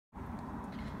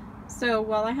So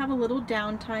while I have a little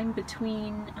downtime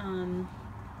between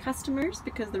customers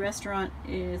because the restaurant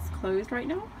is closed right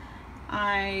now,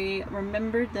 I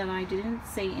remembered that I didn't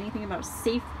say anything about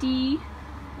safety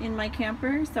in my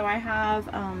camper. So I have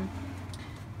a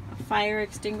fire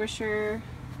extinguisher.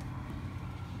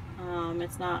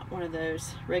 It's not one of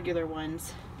those regular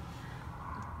ones.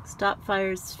 Stop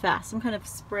fires fast, some kind of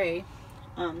spray.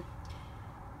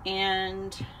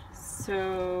 And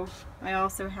so I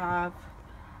also have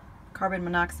carbon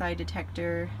monoxide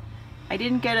detector. I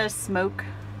didn't get a smoke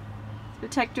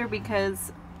detector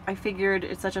because I figured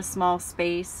it's such a small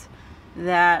space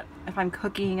that if I'm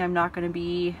cooking, I'm not going to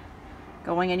be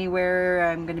going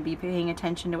anywhere. I'm going to be paying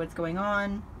attention to what's going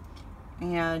on,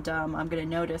 and I'm going to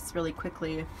notice really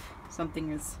quickly if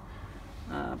something is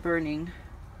burning.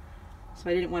 So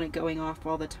I didn't want it going off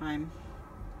all the time.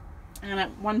 And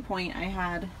at one point I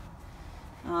had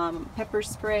pepper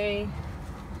spray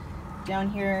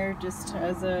down here just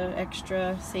as an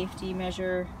extra safety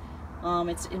measure.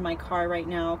 It's in my car right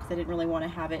now because I didn't really want to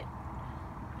have it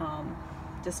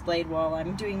displayed while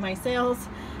I'm doing my sales.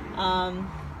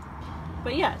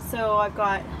 But yeah, so I've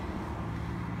got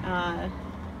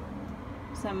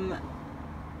some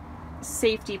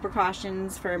safety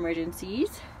precautions for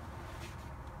emergencies,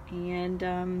 and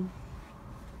I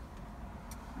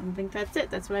think that's it.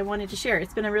 That's what I wanted to share.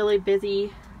 It's been a really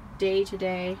busy day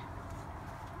today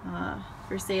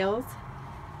for sales,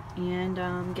 and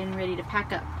getting ready to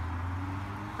pack up.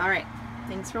 Alright,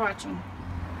 thanks for watching.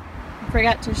 I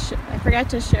forgot to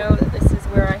show that this is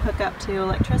where I hook up to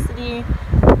electricity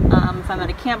if I'm at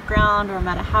a campground or I'm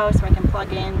at a house where I can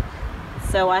plug in.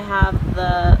 So I have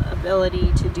the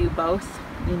ability to do both.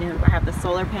 You know, I have the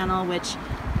solar panel, which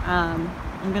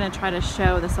I'm going to try to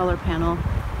show the solar panel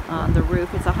on the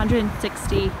roof. It's a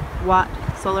 160 watt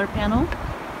solar panel,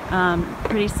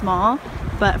 pretty small,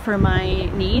 but for my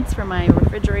needs, for my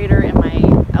refrigerator and my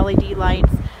LED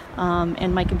lights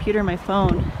and my computer, my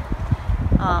phone,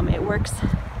 it works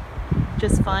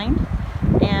just fine.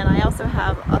 And I also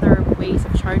have other ways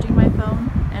of charging my phone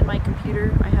and my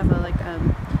computer. I have a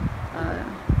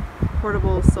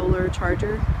portable solar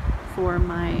charger for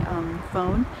my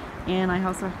phone, and I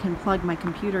also can plug my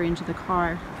computer into the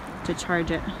car to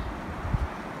charge it.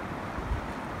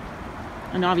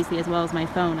 And obviously, as well as my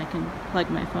phone, I can plug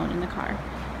my phone in the car.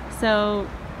 So,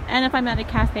 and if I'm at a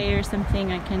cafe or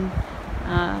something, I can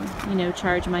you know,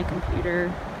 charge my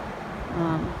computer.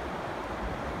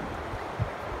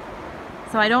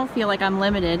 So I don't feel like I'm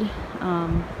limited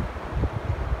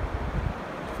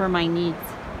for my needs.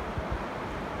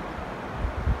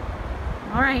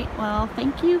 Alright, well,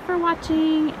 thank you for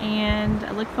watching, and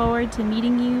I look forward to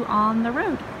meeting you on the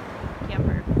road,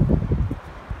 camper.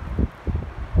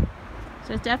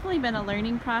 So it's definitely been a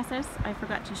learning process. I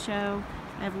forgot to show,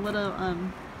 I have little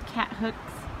cat hooks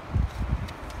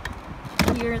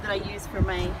here that I use for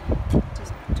my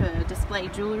to display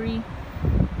jewelry.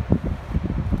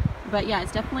 But yeah,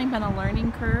 it's definitely been a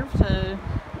learning curve to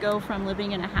go from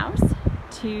living in a house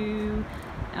to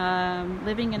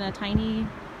living in a tiny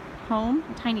home,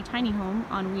 tiny home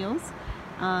on wheels,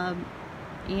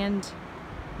 and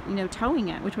you know, towing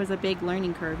it, which was a big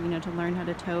learning curve, you know, to learn how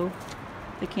to tow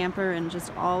the camper and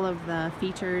just all of the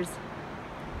features,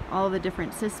 all of the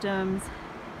different systems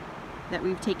that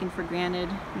we've taken for granted,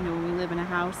 you know, when we live in a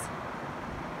house.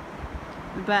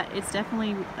 But it's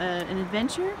definitely an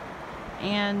adventure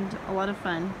and a lot of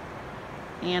fun,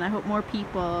 and I hope more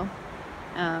people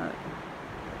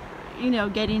you know,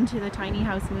 get into the tiny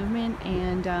house movement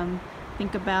and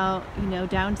think about, you know,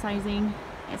 downsizing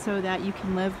so that you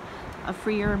can live a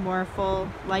freer, more full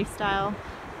lifestyle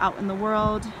out in the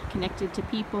world, connected to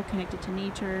people, connected to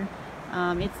nature.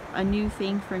 It's a new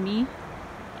thing for me,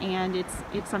 and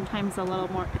it's sometimes a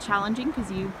little more challenging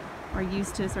because you are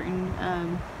used to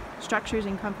certain structures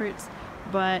and comforts,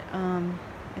 but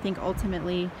I think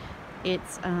ultimately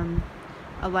it's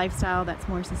a lifestyle that's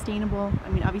more sustainable. I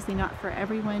mean, obviously not for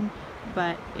everyone,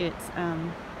 but it's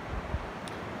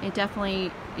it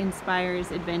definitely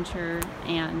inspires adventure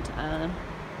and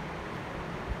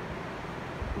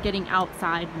getting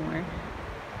outside more.